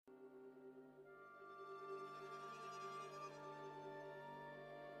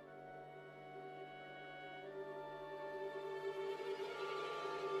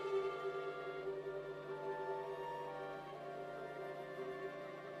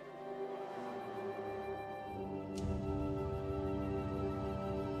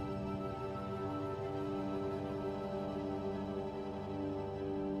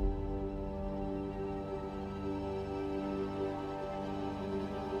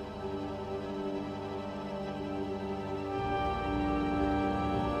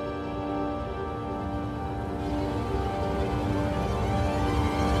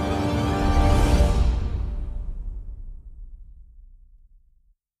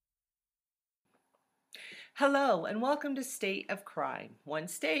Hello, and welcome to State of Crime. One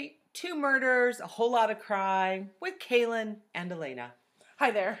state, two murders, a whole lot of crime with Kaylin and Elena.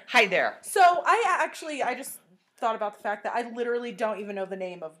 Hi there. Hi there. So I just thought about the fact that I literally don't even know the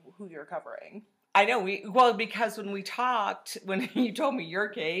name of who you're covering. I know because when we talked, when you told me your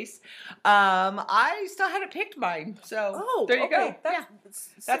case, I still hadn't picked mine. So there you go.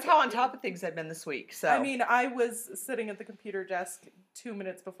 That's how on top of things I've been this week. So I mean, I was sitting at the computer desk 2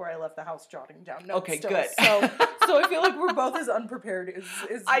 minutes before I left the house, jotting down notes. Okay, still. good. So I feel like we're both as unprepared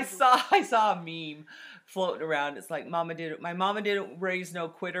as I saw a meme floating around. It's like my mama didn't raise no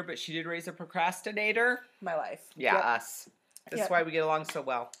quitter, but she did raise a procrastinator. My life. Yeah, us. That's why we get along so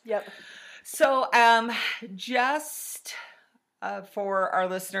well. Yep. So, just for our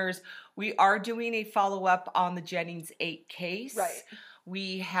listeners, we are doing a follow-up on the Jennings 8 case. Right.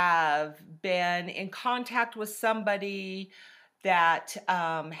 We have been in contact with somebody that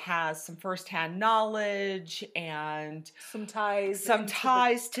has some firsthand knowledge and some ties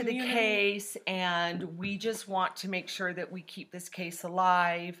to the case, and we just want to make sure that we keep this case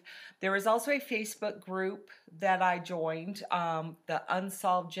alive. There is also a Facebook group that I joined, the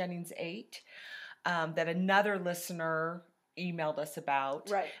Unsolved Jennings 8, that another listener emailed us about.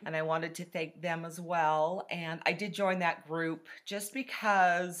 Right. And I wanted to thank them as well. And I did join that group just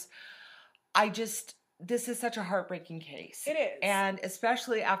because this is such a heartbreaking case. It is. And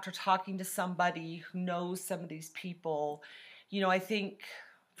especially after talking to somebody who knows some of these people, I think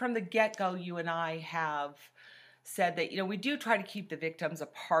from the get-go, you and I have said that, we do try to keep the victims a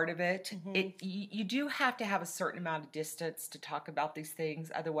part of it. Mm-hmm. You do have to have a certain amount of distance to talk about these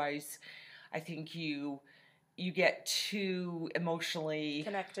things. Otherwise, I think you get too emotionally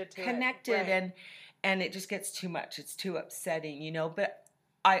connected right. and it just gets too much. It's too upsetting, But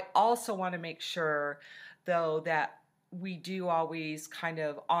I also want to make sure, though, that we do always kind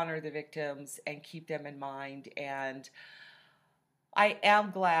of honor the victims and keep them in mind. And I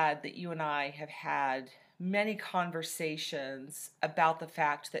am glad that you and I have had many conversations about the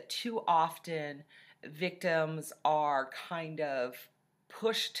fact that too often victims are kind of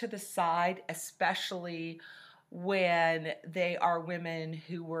pushed to the side, especially when they are women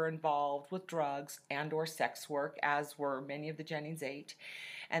who were involved with drugs and or sex work, as were many of the Jennings 8.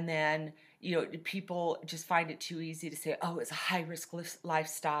 And then, people just find it too easy to say, oh, it's a high-risk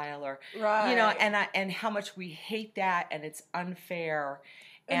lifestyle, or, right. And how much we hate that, and it's unfair.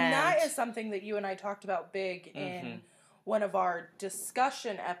 And that is something that you and I talked about big in one of our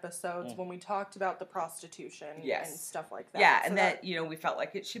discussion episodes when we talked about the prostitution and stuff like that. Yeah, so and that we felt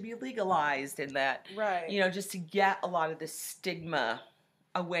like it should be legalized, and that, right. Just to get a lot of the stigma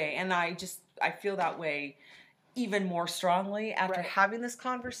away. And I feel that way even more strongly after having this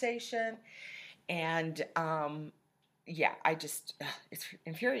conversation. And, it's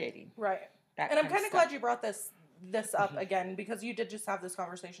infuriating. Right. And I'm kind of glad you brought this up again, because you did just have this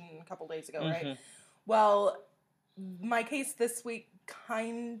conversation a couple days ago, right? Well, my case this week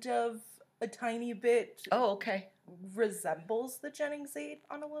kind of a tiny bit resembles the Jennings 8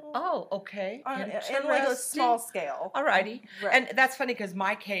 on a little... Oh, okay. In like a small scale. Alrighty. Right. And that's funny because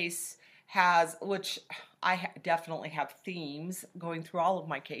my case has, which I definitely have themes going through all of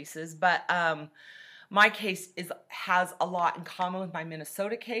my cases, but my case has a lot in common with my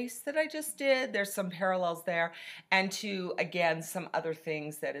Minnesota case that I just did. There's some parallels there, and to, again, some other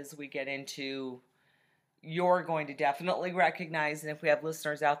things that as we get into, you're going to definitely recognize, and if we have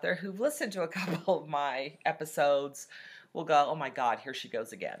listeners out there who've listened to a couple of my episodes, will go, oh my God, here she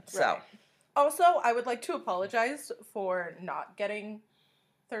goes again. So, right. Also, I would like to apologize for not getting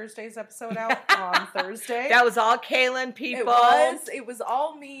Thursday's episode out on Thursday. That was all Kaylin, people. It was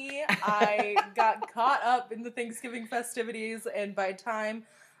all me. I got caught up in the Thanksgiving festivities, and by the time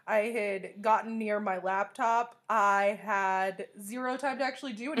I had gotten near my laptop, I had zero time to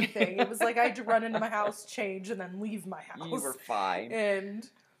actually do anything. It was like I had to run into my house, change, and then leave my house. You were fine. And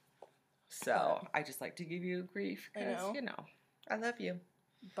so I just like to give you grief because, I love you.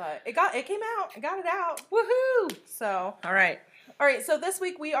 But it came out. I got it out. Woohoo! So. All right, so this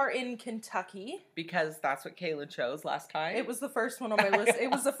week we are in Kentucky. Because that's what Kaylin chose last time. It was the first one on my list.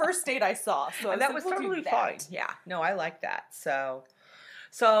 It was the first state I saw. So that was totally fine. Yeah. No, I like that.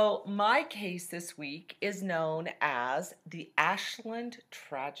 So my case this week is known as the Ashland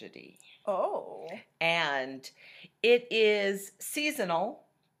tragedy. Oh. And it is seasonal.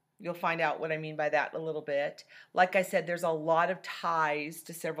 You'll find out what I mean by that in a little bit. Like I said, there's a lot of ties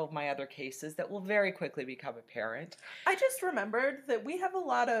to several of my other cases that will very quickly become apparent. I just remembered that we've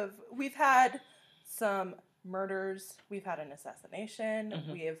had some murders, we've had an assassination,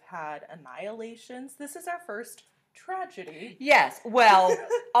 we have had annihilations. This is our first tragedy. Yes, well,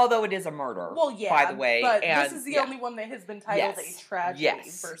 Although it is a murder, well, yeah, by the way. But and, this is the only one that has been titled a tragedy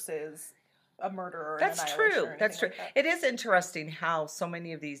versus a murder or That's an annihilation true. or That's true. like that. It is interesting how so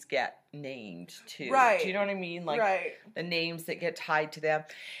many of these get named too. Right. Do you know what I mean? Like right. the names that get tied to them.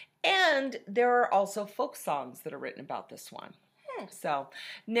 And there are also folk songs that are written about this one. So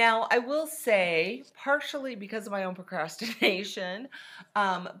now I will say, partially because of my own procrastination,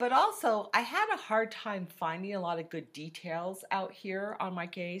 but also I had a hard time finding a lot of good details out here on my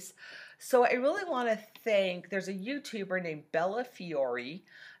case. So I really want to thank, there's a YouTuber named Bella Fiore.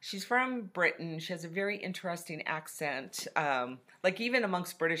 She's from Britain. She has a very interesting accent, like even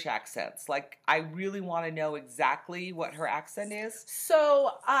amongst British accents. Like I really want to know exactly what her accent is.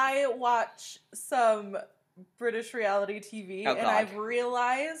 So I watch some British reality TV, and I've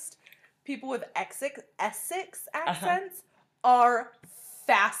realized people with Essex accents are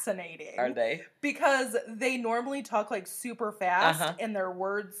fascinating. Are they? Because they normally talk like super fast and their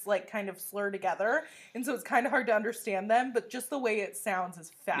words like kind of slur together. And so it's kind of hard to understand them, but just the way it sounds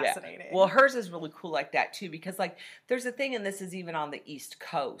is fascinating. Yeah. Well, hers is really cool like that too, because like there's a thing, and this is even on the East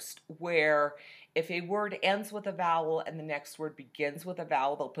Coast, where if a word ends with a vowel and the next word begins with a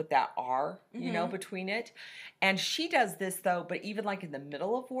vowel, they'll put that R, you know, between it. And she does this though, but even like in the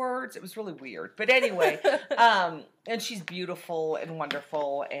middle of words, it was really weird. But anyway, and she's beautiful and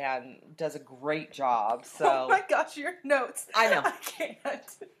wonderful and does a great job. So oh my gosh, your notes. I know. I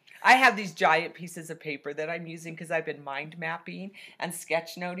can't. I have these giant pieces of paper that I'm using because I've been mind mapping and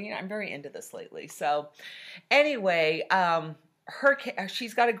sketchnoting. I'm very into this lately. So anyway,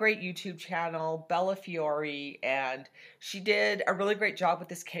 she's got a great YouTube channel, Bella Fiore, and she did a really great job with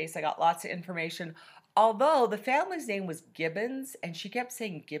this case. I got lots of information. Although the family's name was Gibbons, and she kept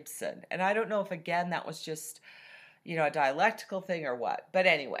saying Gibson. And I don't know if, again, that was just, you know, a dialectical thing or what. But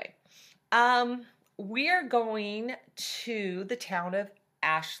anyway, we are going to the town of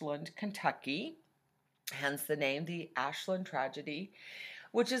Ashland, Kentucky, hence the name, the Ashland Tragedy,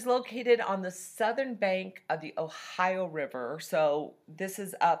 which is located on the southern bank of the Ohio River. So this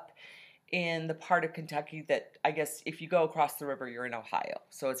is up in the part of Kentucky that, I guess, if you go across the river, you're in Ohio.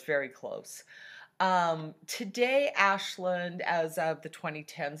 So it's very close. Today, Ashland, as of the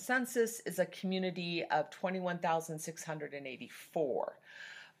 2010 census, is a community of 21,684.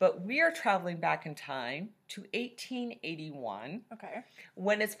 But we are traveling back in time to 1881,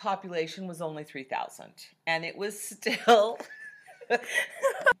 when its population was only 3,000. And it was still...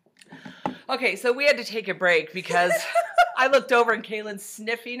 Okay, so we had to take a break because I looked over and Kaylin's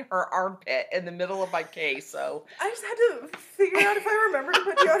sniffing her armpit in the middle of my case. So I just had to figure out if I remember to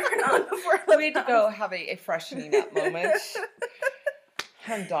put deodorant on before I we had to go have a freshening up moment.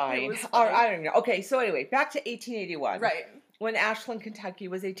 I'm dying. I don't even know. Okay, so anyway, back to 1881. Right. When Ashland, Kentucky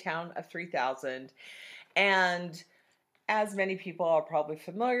was a town of 3,000. And as many people are probably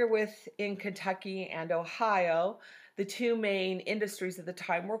familiar with, in Kentucky and Ohio, the two main industries at the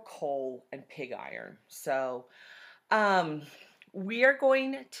time were coal and pig iron. So we are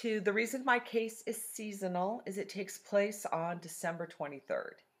going to, the reason my case is seasonal is it takes place on December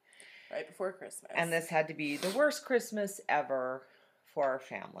 23rd. Right before Christmas. And this had to be the worst Christmas ever for our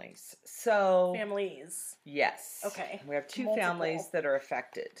families. So families. Yes. Okay. We have two families that are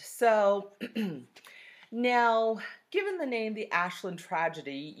affected. So now, given the name the Ashland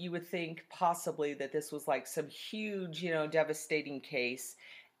Tragedy, you would think possibly that this was like some huge, you know, devastating case.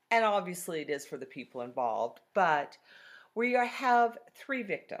 And obviously it is for the people involved. But we have three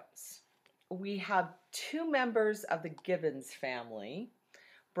victims. We have two members of the Gibbons family,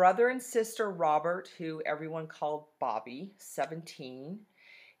 brother and sister Robert, who everyone called Bobby, 17,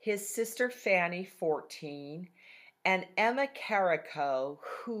 his sister Fanny, 14, and Emma Carrico,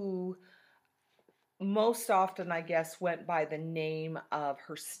 who most often, I guess, went by the name of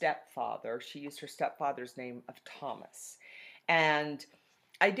her stepfather. She used her stepfather's name of Thomas. And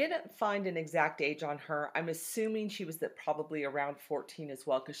I didn't find an exact age on her. I'm assuming she was probably around 14 as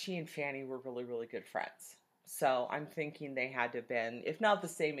well, because she and Fanny were really, really good friends. So I'm thinking they had to have been, if not the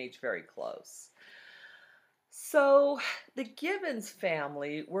same age, very close. So the Gibbons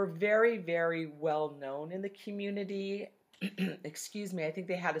family were very, very well known in the community. Excuse me, I think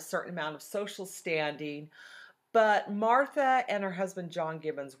they had a certain amount of social standing, but Martha and her husband John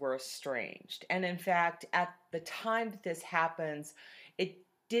Gibbons were estranged. And in fact, at the time that this happens, it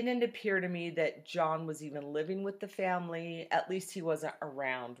didn't appear to me that John was even living with the family. At least he wasn't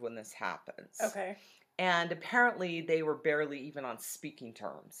around when this happens. Okay. And apparently they were barely even on speaking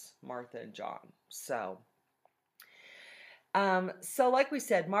terms, Martha and John. So like we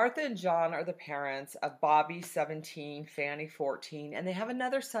said, Martha and John are the parents of Bobby, 17, Fanny, 14, and they have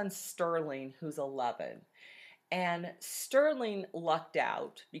another son, Sterling, who's 11. And Sterling lucked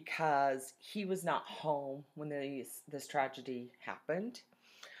out because he was not home when this tragedy happened.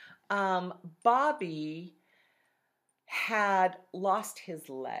 Bobby had lost his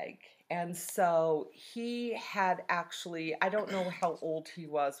leg. And so he had actually, I don't know how old he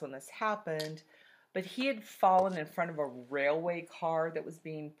was when this happened, but he had fallen in front of a railway car that was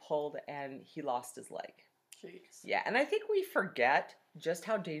being pulled and he lost his leg. Jeez. Yeah, and I think we forget just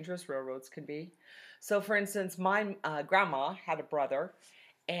how dangerous railroads can be. So, for instance, my grandma had a brother,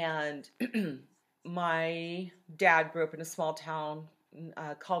 and my dad grew up in a small town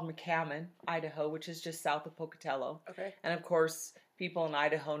called McCammon, Idaho, which is just south of Pocatello. Okay. And of course, people in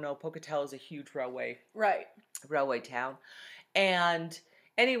Idaho know Pocatello is a huge railway town. And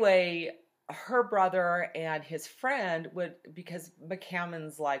anyway, her brother and his friend would, because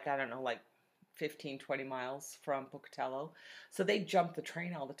McCammon's like, I don't know, like 15, 20 miles from Pocatello. So they jump the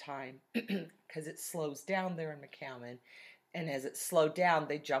train all the time because it slows down there in McCammon. And as it slowed down,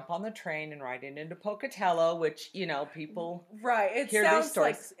 they jump on the train and ride it into Pocatello, which, you know, people hear these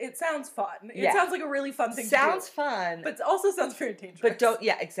stories. It sounds fun. It sounds like a really fun thing to do. Sounds fun. But it also sounds very dangerous. But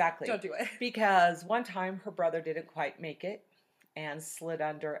exactly. Don't do it. Because one time her brother didn't quite make it and slid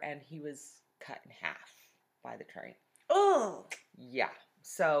under and he was cut in half by the train. Oh. Yeah.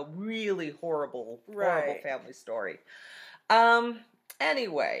 So really horrible family story.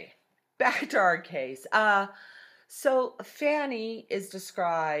 Anyway, back to our case. So Fanny is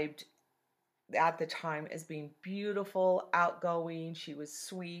described at the time as being beautiful, outgoing. She was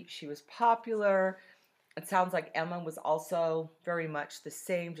sweet. She was popular. It sounds like Emma was also very much the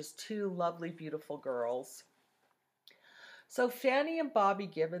same, just two lovely, beautiful girls. So Fanny and Bobby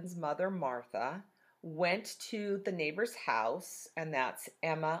Gibbons' mother, Martha, went to the neighbor's house, and that's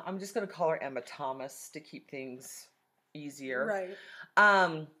Emma. I'm just going to call her Emma Thomas to keep things easier.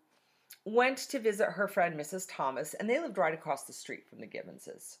 Right. Went to visit her friend, Mrs. Thomas, and they lived right across the street from the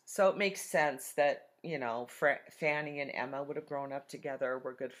Gibbonses. So it makes sense that, you know, Fanny and Emma would have grown up together,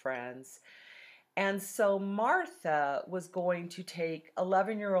 were good friends. And so Martha was going to take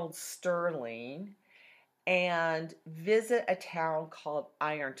 11-year-old Sterling and visit a town called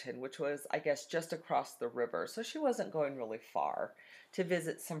Ironton, which was, I guess, just across the river. So she wasn't going really far to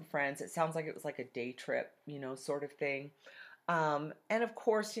visit some friends. It sounds like it was like a day trip, you know, sort of thing. And of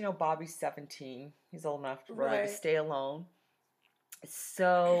course, you know, Bobby's 17. He's old enough to really to stay alone.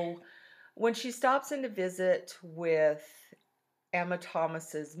 So when she stops in to visit with Emma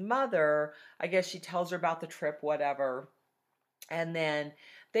Thomas's mother, I guess she tells her about the trip, whatever. And then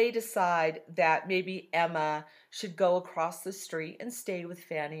they decide that maybe Emma should go across the street and stay with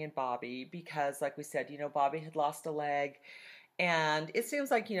Fanny and Bobby because, like we said, you know, Bobby had lost a leg. And it seems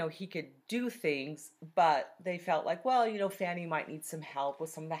like, you know, he could do things, but they felt like, well, you know, Fanny might need some help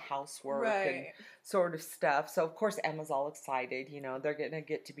with some of the housework and sort of stuff. So, of course, Emma's all excited. You know, they're going to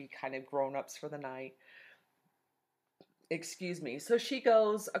get to be kind of grown-ups for the night. Excuse me. So she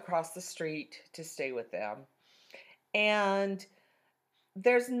goes across the street to stay with them. And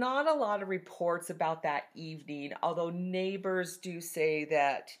there's not a lot of reports about that evening, although neighbors do say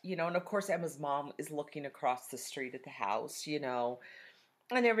that, you know, and of course Emma's mom is looking across the street at the house, you know,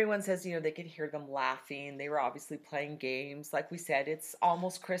 and everyone says, you know, they could hear them laughing. They were obviously playing games. Like we said, it's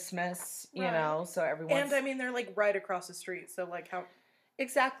almost Christmas, you know, so everyone's... And I mean, they're like right across the street, so like how...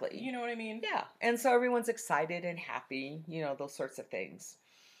 Exactly. You know what I mean? Yeah. And so everyone's excited and happy, you know, those sorts of things.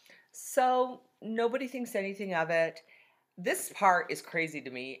 So nobody thinks anything of it. This part is crazy to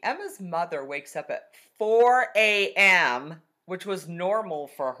me. Emma's mother wakes up at 4 a.m., which was normal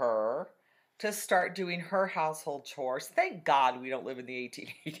for her, to start doing her household chores. Thank God we don't live in the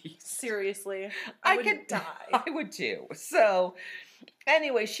 1880s. Seriously. I would die. I would too. So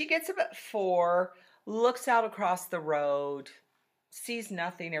anyway, she gets up at 4, looks out across the road, sees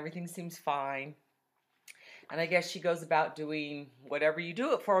nothing. Everything seems fine. And I guess she goes about doing whatever you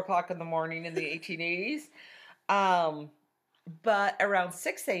do at 4 o'clock in the morning in the 1880s. But around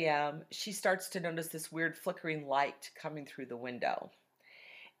 6 a.m., she starts to notice this weird flickering light coming through the window.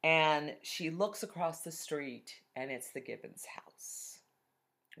 And she looks across the street, and it's the Gibbons house,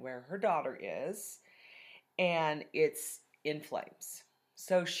 where her daughter is, and it's in flames.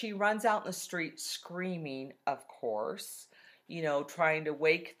 So she runs out in the street screaming, of course, you know, trying to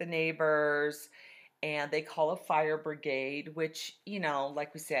wake the neighbors, and they call a fire brigade, which, you know,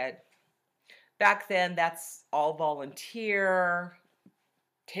 like we said, back then, that's all volunteer.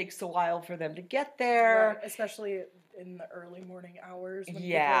 Takes a while for them to get there. Right, especially in the early morning hours when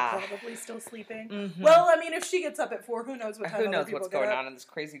people are probably still sleeping. Mm-hmm. Well, I mean, if she gets up at 4, who knows what time Who knows what's going on in this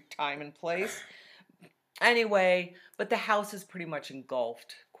crazy time and place. Anyway, but the house is pretty much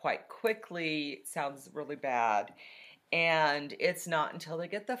engulfed, quite quickly. It sounds really bad. And it's not until they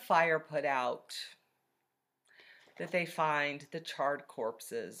get the fire put out that they find the charred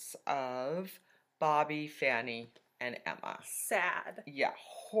corpses of Bobby, Fanny, and Emma. Sad. Yeah,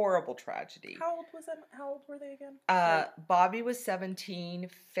 horrible tragedy. How old was Emma? How old were they again? Bobby was 17,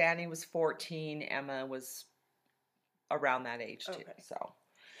 Fanny was 14, Emma was around that age too. Okay. So,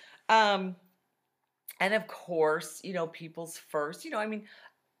 and of course, people's first,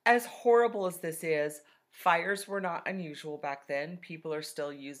 as horrible as this is, fires were not unusual back then. People are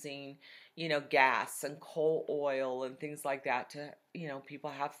still using, gas and coal oil and things like that to, people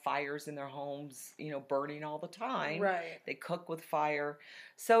have fires in their homes, burning all the time. Right. They cook with fire.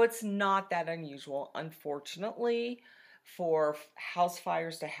 So it's not that unusual, unfortunately, for house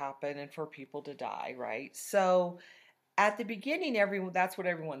fires to happen and for people to die, right? So at the beginning, that's what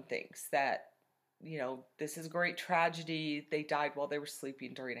everyone thinks, that, this is a great tragedy. They died while they were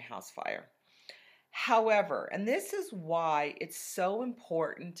sleeping during a house fire. However, and this is why it's so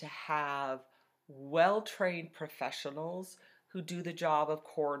important to have well-trained professionals who do the job of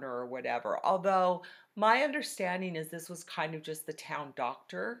coroner or whatever. Although my understanding is this was kind of just the town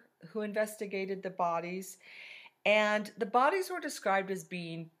doctor who investigated the bodies. And the bodies were described as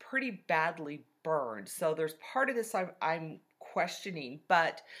being pretty badly burned. So there's part of this I'm questioning.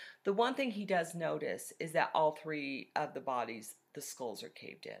 But the one thing he does notice is that all three of the bodies, the skulls are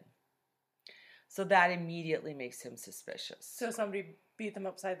caved in. So that immediately makes him suspicious. So somebody beat them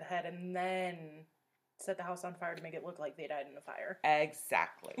upside the head and then set the house on fire to make it look like they died in a fire.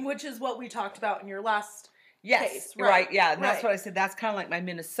 Exactly. Which is what we talked about in your last yes, case. Right, yeah. And that's what I said. That's kind of like my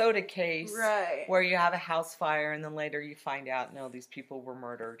Minnesota case. Right. Where you have a house fire and then later you find out, no, these people were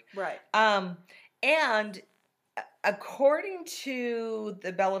murdered. Right. And according to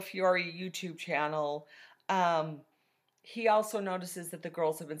the Bellafiore YouTube channel, he also notices that the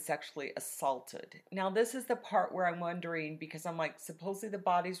girls have been sexually assaulted. Now, this is the part where I'm wondering, because I'm like, supposedly the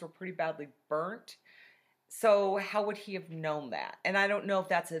bodies were pretty badly burnt. So how would he have known that? And I don't know if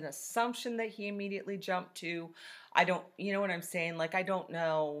that's an assumption that he immediately jumped to. I don't, you know what I'm saying? Like, I don't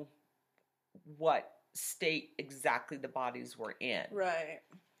know what state exactly the bodies were in. Right.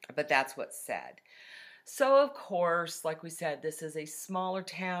 But that's what's said. So, of course, like we said, this is a smaller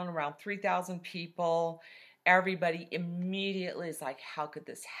town, around 3,000 people. Everybody immediately is like, how could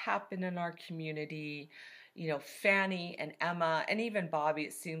this happen in our community? Fanny and Emma and even Bobby,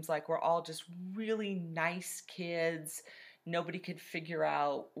 it seems like we're all just really nice kids. Nobody could figure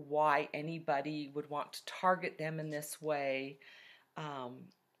out why anybody would want to target them in this way,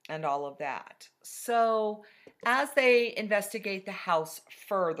 and all of that. So as they investigate the house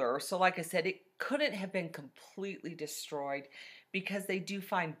further, so like I said, it couldn't have been completely destroyed because they do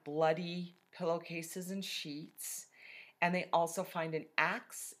find bloody pillowcases and sheets, and they also find an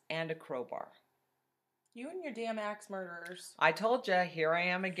axe and a crowbar. You and your damn axe murderers. I told you, here I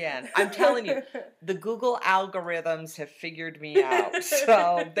am again. I'm telling you, the Google algorithms have figured me out.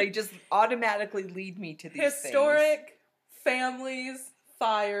 So they just automatically lead me to these historic families,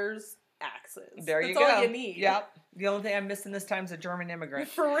 fires, axes. There you go. That's all you need. Yep. The only thing I'm missing this time is a German immigrant.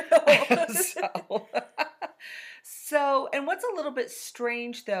 For real. So, and what's a little bit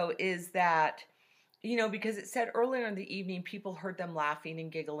strange though is that, because it said earlier in the evening, people heard them laughing and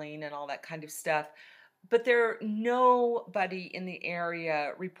giggling and all that kind of stuff. But nobody in the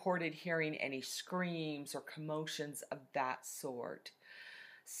area reported hearing any screams or commotions of that sort.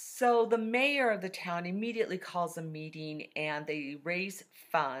 So the mayor of the town immediately calls a meeting and they raise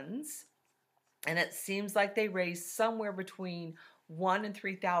funds. And it seems like they raised somewhere between $1,000 and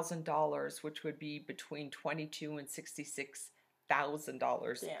 $3,000, which would be between $22,000 and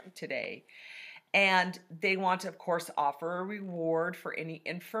 $66,000 today. And they want to, of course, offer a reward for any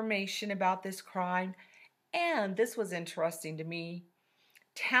information about this crime. And this was interesting to me.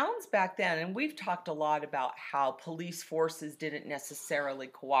 Towns back then, and we've talked a lot about how police forces didn't necessarily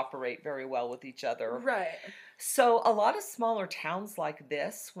cooperate very well with each other. Right. So a lot of smaller towns like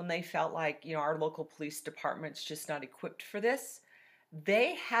this, when they felt like, our local police department's just not equipped for this,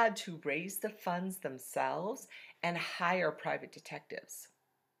 they had to raise the funds themselves and hire private detectives.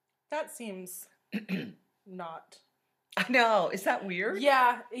 That seems not... I know. Is that weird?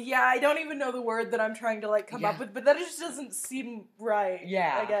 Yeah. I don't even know the word that I'm trying to come up with, but that just doesn't seem right.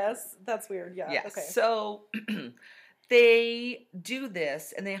 Yeah. I guess. That's weird. Yeah. Yes. Okay. So they do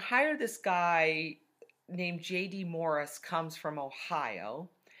this and they hire this guy named J.D. Morris, comes from Ohio,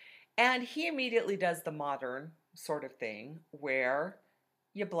 and he immediately does the modern sort of thing where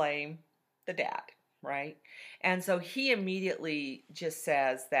you blame the dad, right? And so he immediately just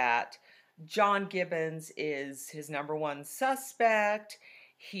says that John Gibbons is his number one suspect.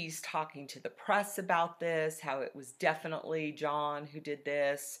 He's talking to the press about this, how it was definitely John who did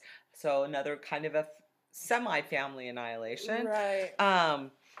this. So another kind of a semi-family annihilation. Right.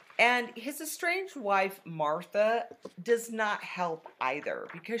 And his estranged wife, Martha, does not help either,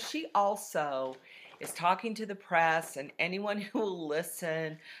 because she also is talking to the press and anyone who will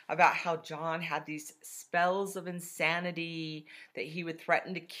listen about how John had these spells of insanity, that he would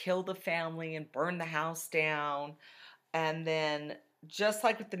threaten to kill the family and burn the house down. And then, just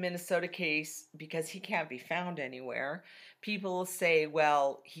like with the Minnesota case, because he can't be found anywhere, people will say,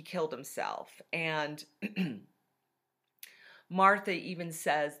 well, he killed himself. And Martha even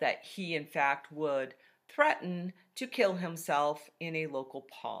says that he, in fact, would threaten to kill himself in a local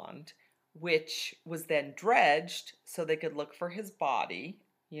pond, which was then dredged so they could look for his body.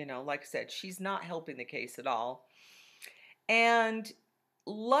 You know, like I said, she's not helping the case at all. And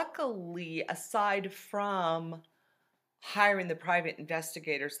luckily, aside from hiring the private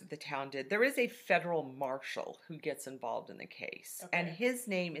investigators that the town did, there is a federal marshal who gets involved in the case. Okay. And his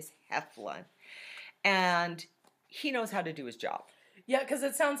name is Heflin. And he knows how to do his job. Yeah, because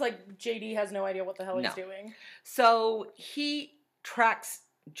it sounds like JD has no idea what the hell he's doing. So he tracks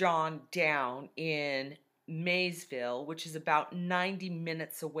John down in Maysville, which is about 90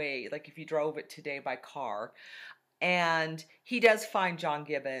 minutes away, like if you drove it today by car. And he does find John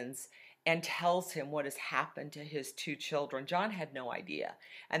Gibbons and tells him what has happened to his two children. John had no idea.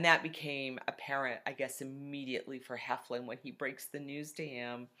 And that became apparent, I guess, immediately for Heflin when he breaks the news to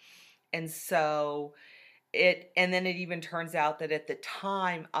him. And so and then it even turns out that at the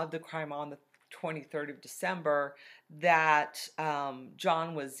time of the crime on the 23rd of December, that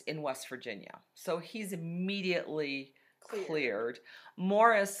John was in West Virginia. So he's immediately cleared.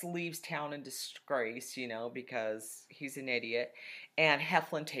 Morris leaves town in disgrace, you know, because he's an idiot. And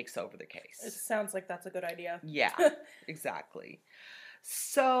Heflin takes over the case. It sounds like that's a good idea. Yeah, exactly.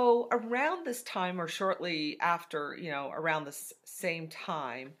 So around this time, or shortly after, you know, around the same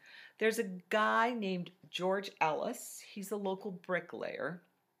time, there's a guy named George Ellis. He's a local bricklayer.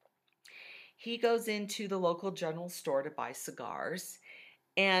 He goes into the local general store to buy cigars.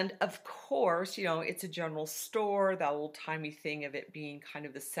 And of course, you know, it's a general store, that old-timey thing of it being kind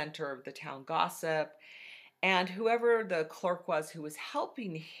of the center of the town gossip. And whoever the clerk was who was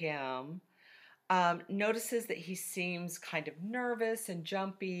helping him notices that he seems kind of nervous and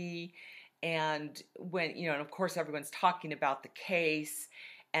jumpy. And when, you know, and of course everyone's talking about the case,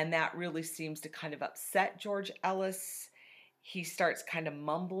 and that really seems to kind of upset George Ellis. He starts kind of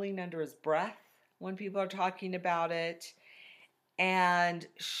mumbling under his breath when people are talking about it. And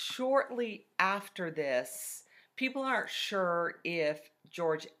shortly after this, people aren't sure if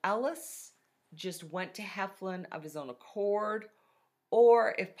George Ellis just went to Heflin of his own accord,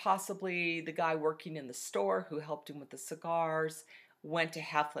 or if possibly the guy working in the store who helped him with the cigars went to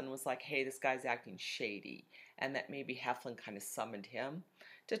Heflin and was like, hey, this guy's acting shady, and that maybe Heflin kind of summoned him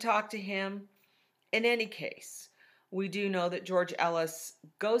to talk to him. In any case, we do know that George Ellis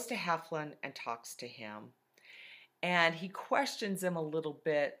goes to Heflin and talks to him. And he questions him a little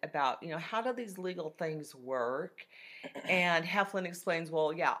bit about, you know, how do these legal things work? And Heflin explains,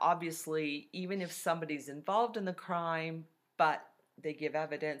 well, yeah, obviously, even if somebody's involved in the crime, but they give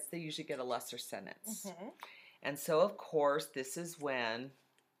evidence, they usually get a lesser sentence. Mm-hmm. And so, of course, this is when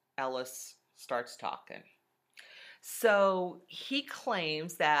Ellis starts talking. So he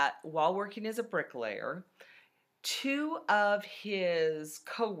claims that while working as a bricklayer, two of his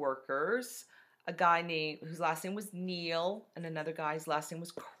co-workers, a guy named whose last name was Neal and another guy's last name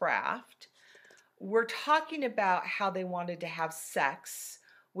was Kraft, were talking about how they wanted to have sex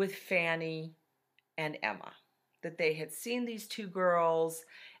with Fanny and Emma. That they had seen these two girls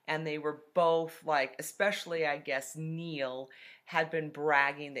and they were both like, especially I guess Neal had been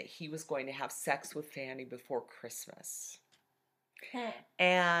bragging that he was going to have sex with Fanny before Christmas.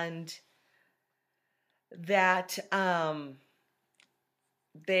 And that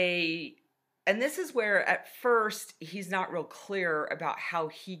and this is where at first he's not real clear about how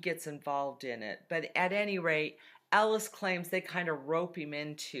he gets involved in it. But at any rate, Ellis claims they kind of rope him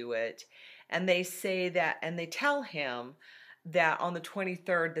into it. And they say that, and they tell him that on the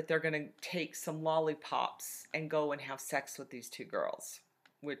 23rd that they're going to take some lollipops and go and have sex with these two girls.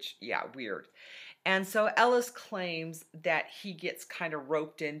 Which, yeah, weird. And so Ellis claims that he gets kind of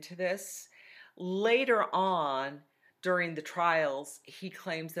roped into this. Later on, during the trials, he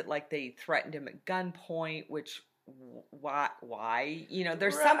claims that like they threatened him at gunpoint, which why? You know,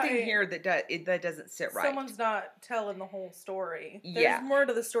 there's something here that doesn't sit right. Someone's not telling the whole story. There's more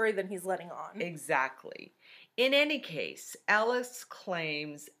to the story than he's letting on. Exactly. In any case, Ellis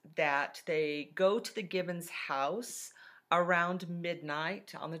claims that they go to the Gibbons house around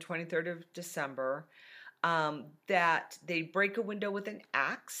midnight on the 23rd of December, that they break a window with an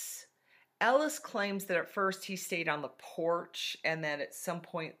axe. Ellis claims that at first he stayed on the porch and that at some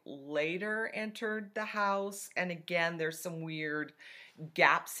point later entered the house. And again, there's some weird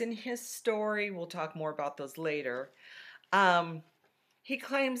gaps in his story. We'll talk more about those later. He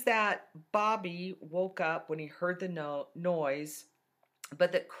claims that Bobby woke up when he heard the noise,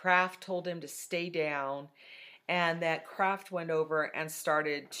 but that Kraft told him to stay down, and that Kraft went over and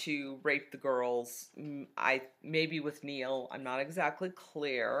started to rape the girls, maybe with Neil, I'm not exactly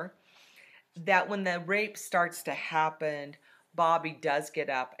clear. That when the rape starts to happen, Bobby does get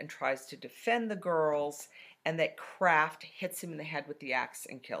up and tries to defend the girls, and that Kraft hits him in the head with the axe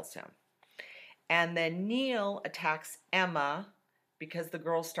and kills him. And then Neil attacks Emma because the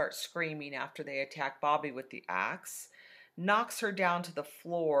girls start screaming after they attack Bobby with the axe, knocks her down to the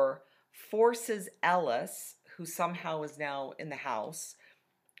floor, forces Ellis, who somehow is now in the house,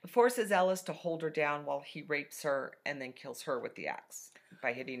 forces Ellis to hold her down while he rapes her and then kills her with the axe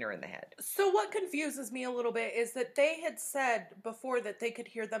by hitting her in the head. So what confuses me a little bit is that they had said before that they could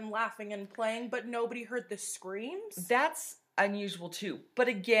hear them laughing and playing, but nobody heard the screams? That's unusual too. But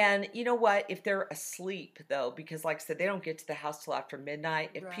again, you know what? If they're asleep though, because like I said, they don't get to the house till after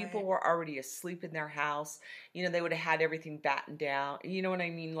midnight. If people were already asleep in their house, they would have had everything battened down. You know what I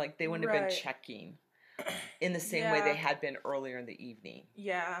mean? Like they wouldn't have been checking in the same way they had been earlier in the evening.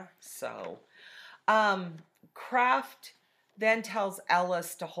 Yeah. So, Kraft then tells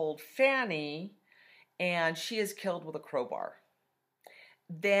Ellis to hold Fanny, and she is killed with a crowbar.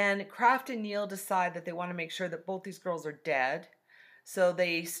 Then Kraft and Neil decide that they want to make sure that both these girls are dead. So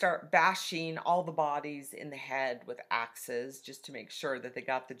they start bashing all the bodies in the head with axes just to make sure that they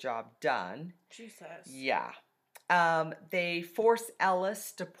got the job done. Jesus. Yeah. They force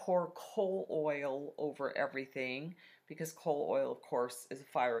Ellis to pour coal oil over everything because coal oil, of course, is a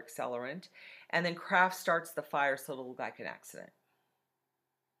fire accelerant. And then Kraft starts the fire so it'll look like an accident.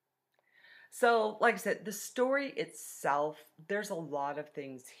 So, like I said, the story itself, there's a lot of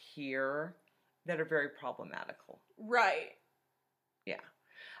things here that are very problematical. Right. Yeah.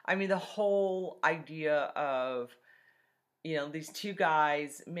 I mean, the whole idea of, these two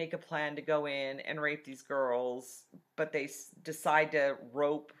guys make a plan to go in and rape these girls, but they decide to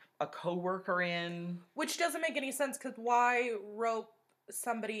rope a coworker in. Which doesn't make any sense, because why rope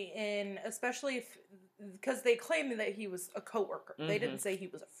somebody in, especially because they claimed that he was a coworker. Mm-hmm. They didn't say he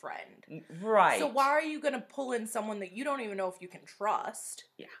was a friend. Right. So why are you going to pull in someone that you don't even know if you can trust?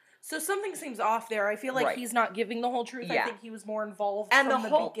 Yeah. So something seems off there. I feel like he's not giving the whole truth. Yeah. I think he was more involved from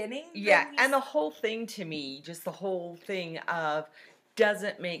the beginning. Yeah, and the whole thing to me, just the whole thing of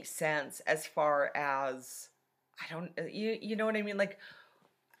doesn't make sense as far as, you know what I mean? Like,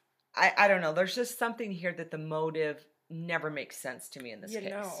 I don't know. There's just something here that the motive never makes sense to me in this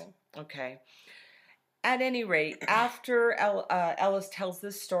case. Okay. At any rate, after Ellis tells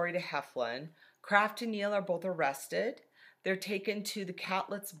this story to Heflin, Kraft and Neil are both arrested. They're taken to the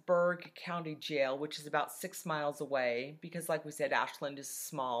Catlettsburg County Jail, which is about 6 miles away, because like we said, Ashland is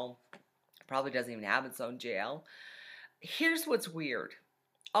small, probably doesn't even have its own jail. Here's what's weird.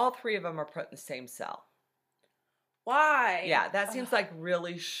 All 3 of them are put in the same cell. Why? Yeah, that seems like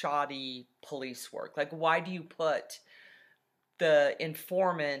really shoddy police work. Like, why do you put the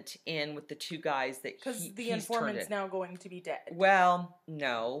informant in with the 2 guys that because the informant's now going to be dead? Well,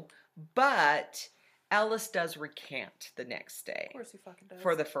 no, but Ellis does recant the next day. Of course he fucking does.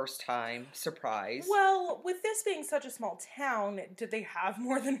 For the first time. Surprise. Well, with this being such a small town, did they have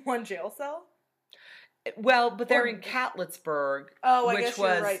more than one jail cell? Well, but they're in Catlettsburg. Oh, I guess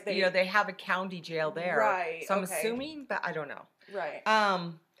you're right. They have a county jail there. Right. So I'm assuming, but I don't know. Right.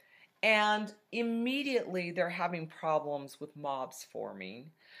 And immediately they're having problems with mobs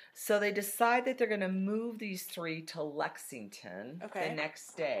forming. So they decide that they're going to move these 3 to Lexington the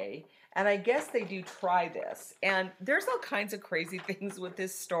next day. And I guess they do try this. And there's all kinds of crazy things with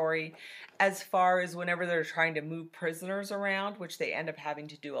this story as far as whenever they're trying to move prisoners around, which they end up having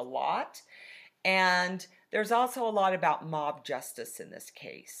to do a lot. And there's also a lot about mob justice in this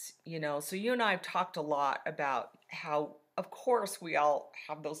case. So you and I have talked a lot about how, of course, we all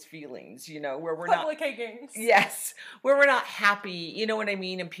have those feelings, where we're public hangings. Yes, where we're not happy, you know what I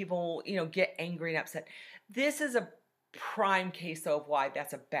mean? And people, get angry and upset. This is a prime case of why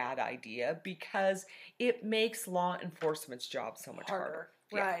that's a bad idea, because it makes law enforcement's job so much harder.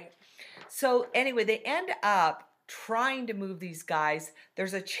 Right. Yeah. So anyway, they end up trying to move these guys.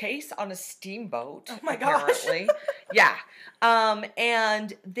 There's a chase on a steamboat. Oh my apparently. gosh. Yeah.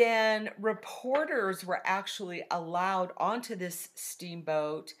 And then reporters were actually allowed onto this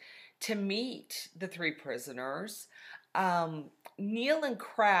steamboat to meet the 3 prisoners. Neil and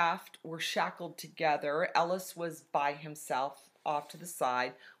Kraft were shackled together. Ellis was by himself off to the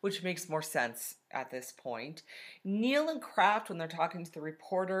side, which makes more sense at this point. Neil and Kraft, when they're talking to the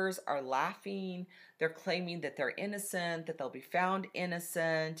reporters, are laughing. They're claiming that they're innocent, that they'll be found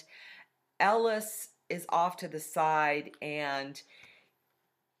innocent. Ellis is off to the side, and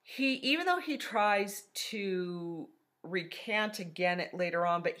even though he tries to recant again later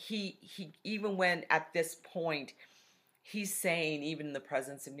on, but he even when at this point, he's saying, even in the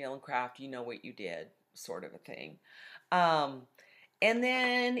presence of Neil and Kraft, you know what you did, sort of a thing. And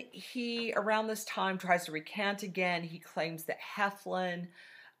then he, around this time, tries to recant again. He claims that Heflin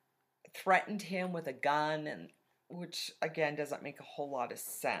threatened him with a gun, and which, again, doesn't make a whole lot of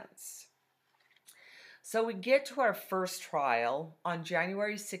sense. So we get to our first trial on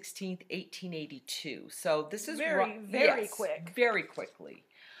January 16th, 1882. So this is very quick. Very quickly.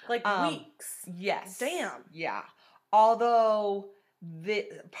 Like weeks. Yes. Damn. Yeah. Although the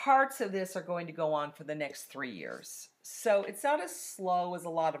parts of this are going to go on for the next 3 years. So it's not as slow as a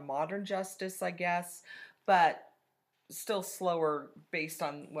lot of modern justice, I guess, but still slower based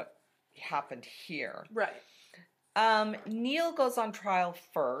on what happened here. Right. Neil goes on trial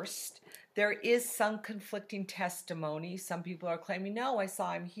first. There is some conflicting testimony. Some people are claiming, no, I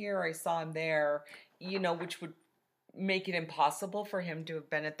saw him here, I saw him there, which would make it impossible for him to have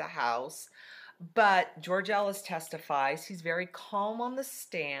been at the house. But George Ellis testifies. He's very calm on the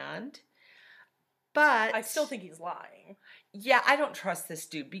stand. But I still think he's lying. Yeah, I don't trust this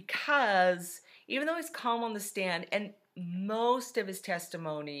dude because even though he's calm on the stand and most of his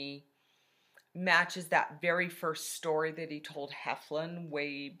testimony matches that very first story that he told Heflin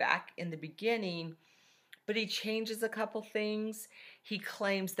way back in the beginning, but he changes a couple things. He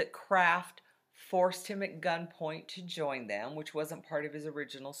claims that Kraft forced him at gunpoint to join them, which wasn't part of his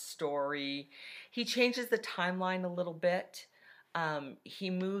original story. He changes the timeline a little bit. He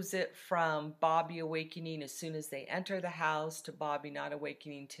moves it from Bobby awakening as soon as they enter the house to Bobby not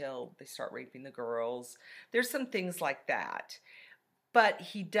awakening till they start raping the girls. There's some things like that. But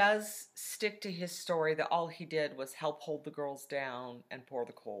he does stick to his story that all he did was help hold the girls down and pour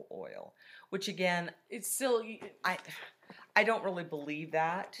the coal oil, which again, it's still... I don't really believe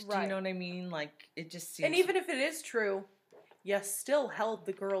that. Right. Do you know what I mean? Like, it just seems... And even if it is true, you still held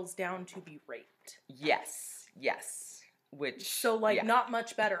the girls down to be raped. Yes. Which... So, not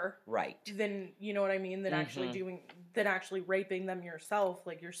much better. Right. Than, you know what I mean? Than actually raping them yourself.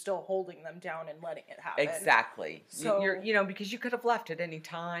 Like, you're still holding them down and letting it happen. Exactly. So... You're, because you could have left at any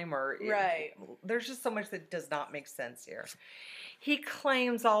time or... Right. There's just so much that does not make sense here. He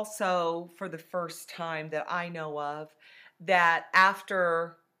claims also, for the first time that I know of, that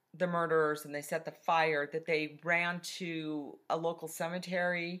after the murders and they set the fire, that they ran to a local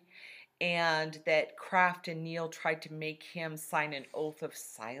cemetery and that Kraft and Neil tried to make him sign an oath of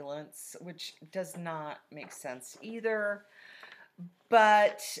silence, which does not make sense either.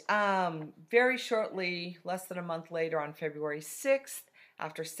 But very shortly, less than a month later, on February 6th,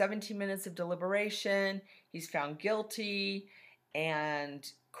 after 17 minutes of deliberation, he's found guilty, and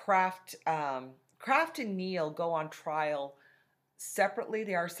Kraft and Neil go on trial separately.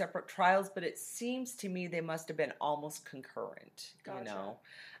 They are separate trials, but it seems to me they must have been almost concurrent, Gotcha.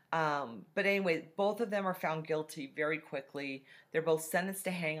 But anyway, both of them are found guilty very quickly. They're both sentenced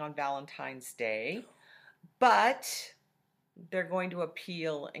to hang on Valentine's Day, but they're going to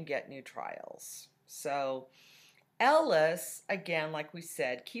appeal and get new trials. So Ellis, again, like we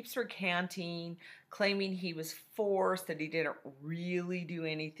said, keeps recanting, claiming he was forced, that he didn't really do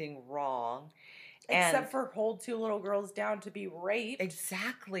anything wrong. Except for hold two little girls down to be raped.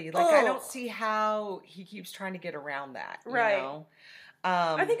 Exactly. Like, I don't see how he keeps trying to get around that, you know?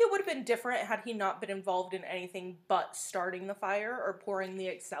 I think it would have been different had he not been involved in anything but starting the fire or pouring the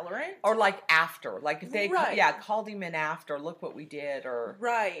accelerant. Or after. Like if they called him in after, look what we did, or...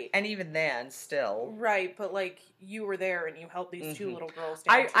 Right. And even then, still. Right, but you were there and you held these two little girls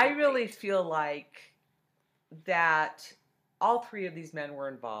down. I really feel like that all three of these men were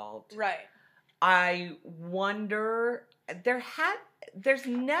involved. Right. I wonder... There's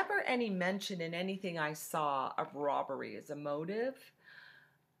never any mention in anything I saw of robbery as a motive.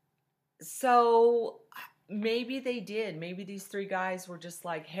 So maybe they did. Maybe these three guys were just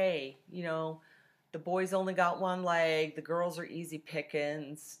like, hey, the boys only got one leg. The girls are easy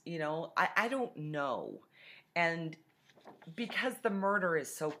pickings. I don't know. And because the murder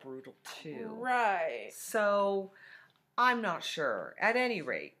is so brutal too. Right. So I'm not sure. At any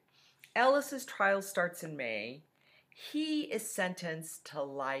rate, Ellis's trial starts in May. He is sentenced to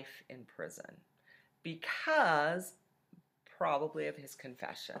life in prison because probably of his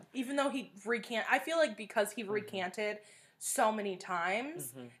confession. Even though I feel like because he recanted so many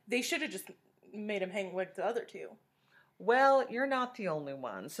times, they should have just made him hang like the other two. Well, you're not the only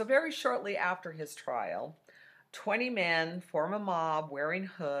one. So very shortly after his trial, 20 men form a mob wearing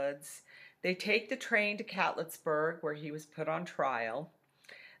hoods. They take the train to Catlettsburg, where he was put on trial.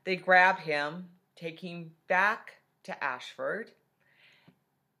 They grab him, take him back to Ashford,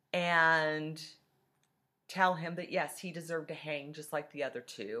 and tell him that, yes, he deserved to hang just like the other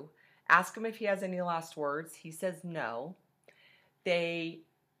two. Ask him if he has any last words. He says no. They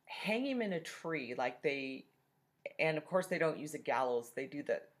hang him in a tree and of course they don't use a gallows. They do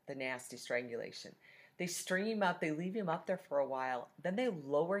the nasty strangulation. They string him up. They leave him up there for a while. Then they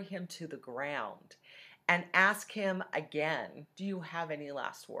lower him to the ground and ask him again, do you have any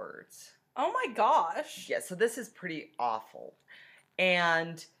last words? Oh my gosh. Yeah, so this is pretty awful.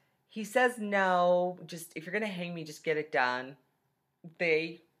 And he says no, just if you're going to hang me, just get it done.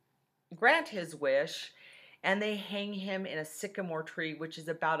 They grant his wish, and they hang him in a sycamore tree, which is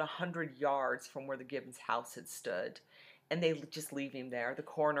about 100 yards from where the Gibbons house had stood. And they just leave him there. The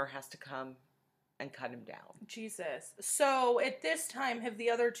coroner has to come and cut him down. Jesus. So at this time, have the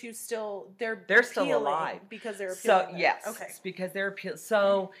other two they're still alive because they're So appealing? yes, okay, because they're appealing.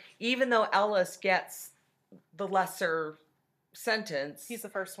 So even though Ellis gets the lesser sentence, he's the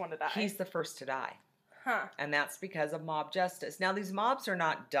first one to die. He's the first to die. Huh. And that's because of mob justice. Now these mobs are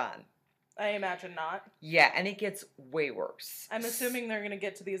not done. I imagine not. Yeah, and it gets way worse. I'm assuming they're going to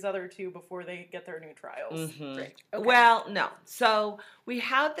get to these other two before they get their new trials. Right. Okay. Well, no. So we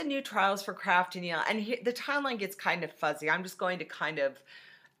have the new trials for Kraft and Neal, and the timeline gets kind of fuzzy. I'm just going to kind of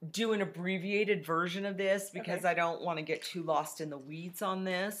do an abbreviated version of this because I don't want to get too lost in the weeds on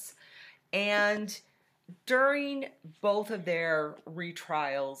this. And during both of their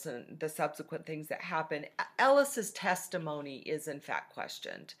retrials and the subsequent things that happen, Ellis's testimony is in fact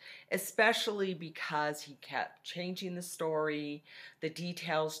questioned, especially because he kept changing the story, the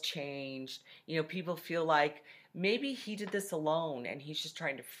details changed. You know, people feel like maybe he did this alone and he's just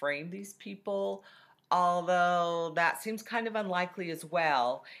trying to frame these people, although that seems kind of unlikely as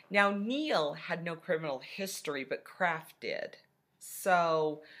well. Now, Neal had no criminal history, but Kraft did.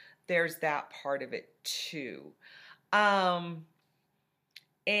 So there's that part of it too. And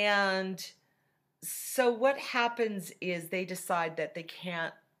so what happens is they decide that they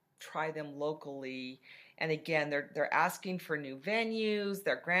can't try them locally. And again, they're asking for new venues.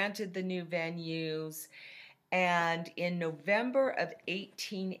 They're granted the new venues. And in November of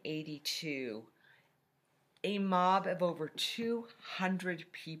 1882, a mob of over 200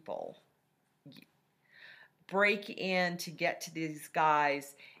 people break in to get to these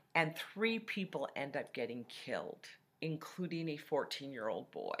guys, and 3 people end up getting killed, including a 14-year-old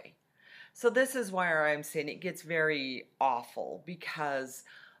boy. So this is why I'm saying it gets very awful, because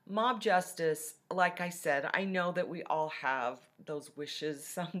mob justice, like I said, I know that we all have those wishes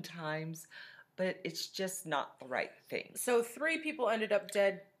sometimes, but it's just not the right thing. So 3 people ended up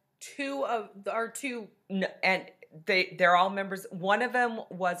dead. 2 No, and they're all members. One of them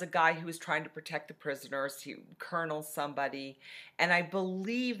was a guy who was trying to protect the prisoners, Colonel somebody, and I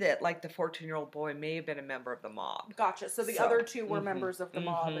believe that like the 14-year-old boy may have been a member of the mob. Gotcha. So the other 2 were members of the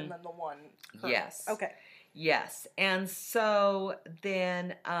mob, and then the one colonel. Yes. Okay. Yes, and so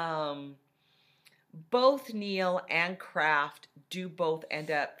then both Neal and Kraft do both end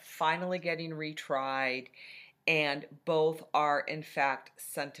up finally getting retried, and both are in fact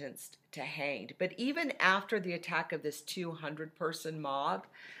sentenced to hanged. But even after the attack of this 200-person mob,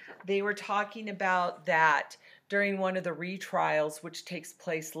 they were talking about that during one of the retrials, which takes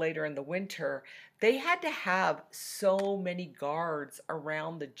place later in the winter, they had to have so many guards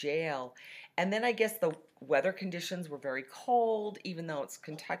around the jail. And then I guess the weather conditions were very cold, even though it's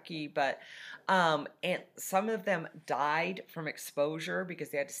Kentucky, but and some of them died from exposure because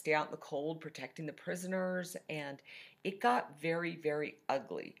they had to stay out in the cold protecting the prisoners, and it got very, very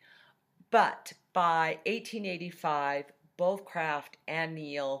ugly. But by 1885, both Kraft and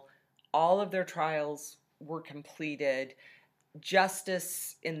Neal, all of their trials were completed.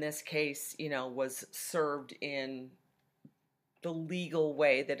 Justice in this case, was served in the legal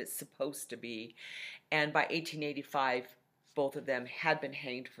way that it's supposed to be. And by 1885, both of them had been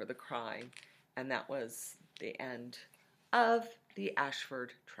hanged for the crime. And that was the end of the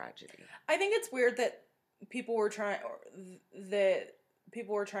Ashford tragedy. I think it's weird that people were trying to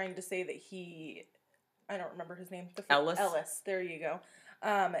say that I don't remember his name. Ellis. Ellis, there you go.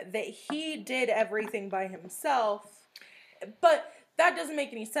 That he did everything by himself. But that doesn't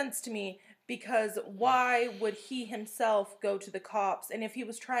make any sense to me, because why would he himself go to the cops? And if he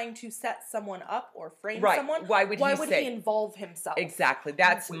was trying to set someone up or frame someone, why would he involve himself? Exactly.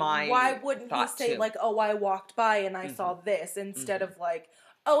 That's my Why wouldn't he say, like, oh, I walked by and I saw this, instead of, like,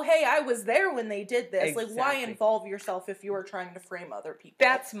 oh, hey, I was there when they did this. Exactly. Like, why involve yourself if you were trying to frame other people?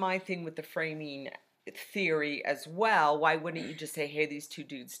 That's my thing with the framing theory as well. Why wouldn't you just say, hey, these two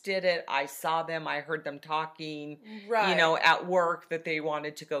dudes did it, I saw them, I heard them talking, at work, that they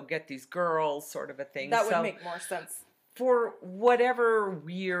wanted to go get these girls, sort of a thing. That would make more sense. For whatever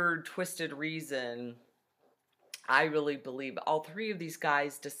weird, twisted reason, I really believe all three of these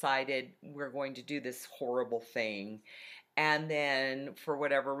guys decided we're going to do this horrible thing. And then, for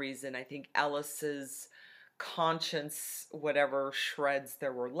whatever reason, I think Ellis's conscience, whatever shreds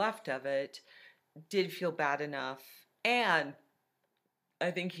there were left of it, did feel bad enough. And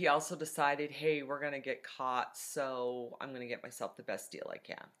I think he also decided, hey, we're going to get caught, so I'm going to get myself the best deal I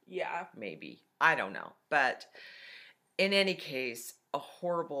can. Yeah. Maybe. I don't know. But in any case, a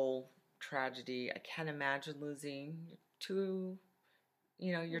horrible tragedy. I can't imagine losing two,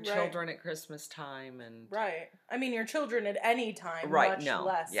 your children at Christmas time. And right. I mean, your children at any time, much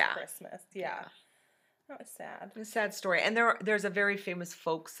less Christmas. Yeah. That was sad. It's a sad story. And there's a very famous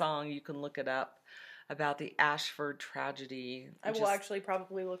folk song, you can look it up, about the Ashford tragedy. I will actually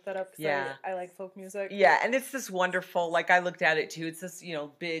probably look that up because I like folk music. Yeah, and it's this wonderful, like I looked at it too, it's this,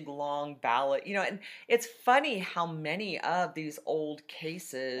 big, long ballad, and it's funny how many of these old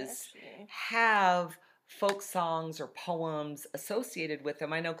cases have folk songs or poems associated with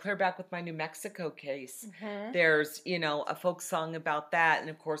them. I know clear back with my New Mexico case, there's, a folk song about that. And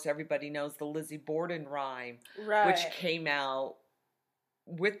of course, everybody knows the Lizzie Borden rhyme, which came out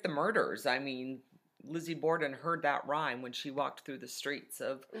with the murders. I mean, Lizzie Borden heard that rhyme when she walked through the streets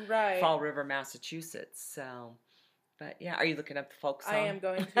of Fall River, Massachusetts. So, but yeah, are you looking up the folk song? I am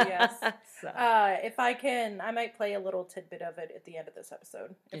going to, yes. If I can, I might play a little tidbit of it at the end of this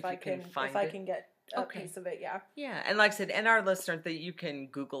episode. If I can get a piece of it, yeah. Yeah, and like I said, and our listeners, that you can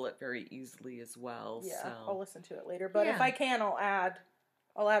Google it very easily as well. Yeah, so. I'll listen to it later. But if I can, I'll add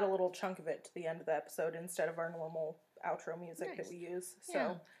a little chunk of it to the end of the episode instead of our normal outro music that we use.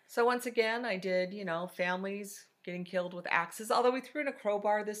 So once again, I did, families getting killed with axes, although we threw in a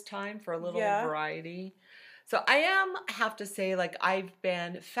crowbar this time for a little variety. So I have to say, like, I've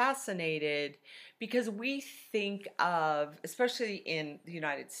been fascinated because we think of, especially in the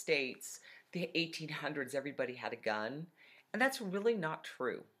United States, the 1800s, everybody had a gun. And that's really not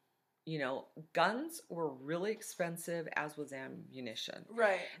true. Guns were really expensive, as was ammunition.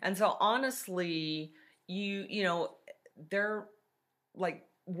 Right. And so honestly, they're like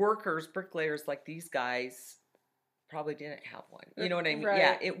workers, bricklayers like these guys probably didn't have one. You know what I mean? Right.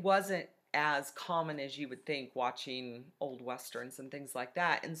 Yeah, it wasn't as common as you would think watching old westerns and things like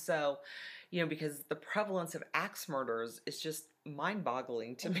that. And so, because the prevalence of axe murders is just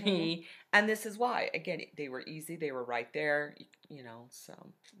mind-boggling to me. And this is why. Again, they were easy. They were right there, so.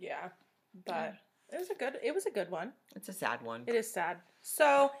 Yeah. But it was a good one. It's a sad one. It is sad.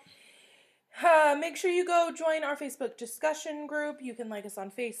 So, make sure you go join our Facebook discussion group. You can like us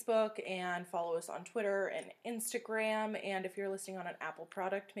on Facebook and follow us on Twitter and Instagram. And if you're listening on an Apple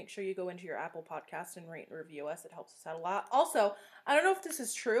product, make sure you go into your Apple podcast and rate and review us. It helps us out a lot. Also, I don't know if this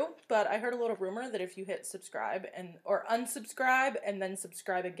is true, but I heard a little rumor that if you hit subscribe or unsubscribe and then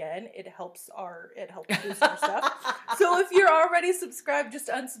subscribe again, it helps boost our stuff. So if you're already subscribed, just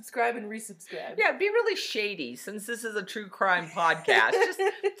unsubscribe and resubscribe. Yeah, be really shady since this is a true crime podcast. Just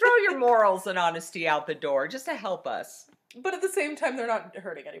throw your morals and honesty out the door just to help us. But at the same time, they're not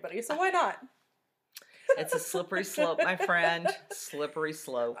hurting anybody, so why not? It's a slippery slope, my friend. Slippery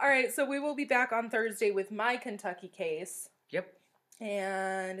slope. All right, so we will be back on Thursday with my Kentucky case. Yep.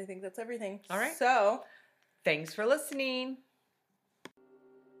 And I think that's everything. All right. So, thanks for listening.